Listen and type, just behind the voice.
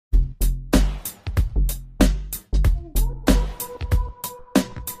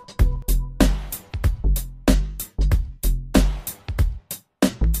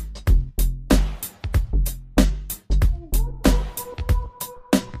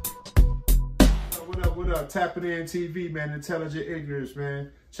what up? Tapping In TV, man. Intelligent Ignorance,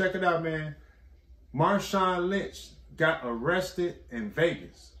 man. Check it out, man. Marshawn Lynch got arrested in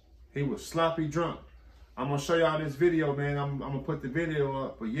Vegas. He was sloppy drunk. I'm going to show y'all this video, man. I'm going to put the video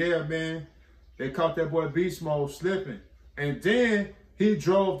up. But yeah, man, they caught that boy Beast Mode slipping. And then he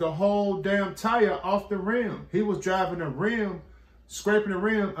drove the whole damn tire off the rim. He was driving the rim, scraping the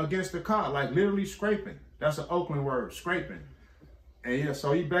rim against the car, like literally scraping. That's an Oakland word, scraping. And yeah,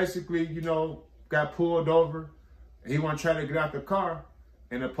 so he basically, you know, got pulled over. He wasn't trying to get out the car.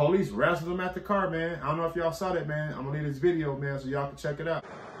 And the police wrestled him at the car, man. I don't know if y'all saw that, man. I'm going to leave this video, man, so y'all can check it out.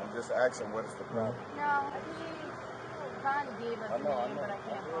 I'm just asking, what is the problem? No, he kind of gave us a name, but I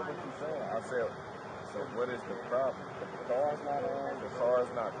can't find it. I said, so what is the problem? The car's not on, the car's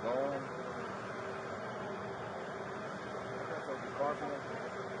not going. The car's not on.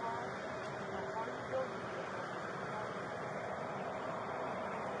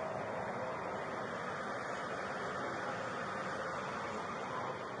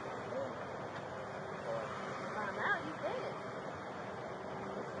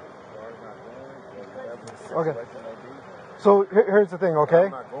 Okay. So here's the thing, okay?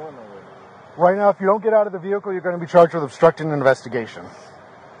 I'm not going nowhere. Right now, if you don't get out of the vehicle, you're going to be charged with obstructing an investigation.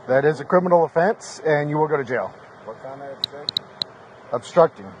 That is a criminal offense, and you will go to jail. What kind of obstruction?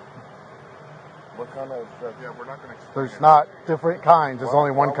 Obstructing. What kind of obstruction? Yeah, we're not going to explain. There's not different kinds. There's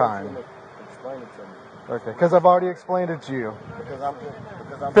only one kind. Explain it to me. Okay, because I've already explained it to you. Because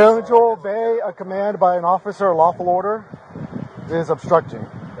I'm Failing to obey a command by an officer or lawful order is obstructing.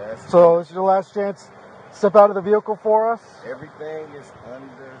 So this is your last chance. Step out of the vehicle for us. Everything is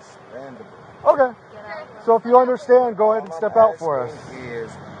understandable. Okay. So if you understand, go ahead and step out for us. Is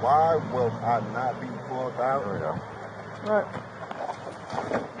why will I not be pulled out? There we go. All right.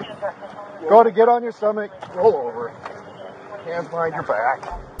 Go to get on your stomach. Roll over. Hands behind your back.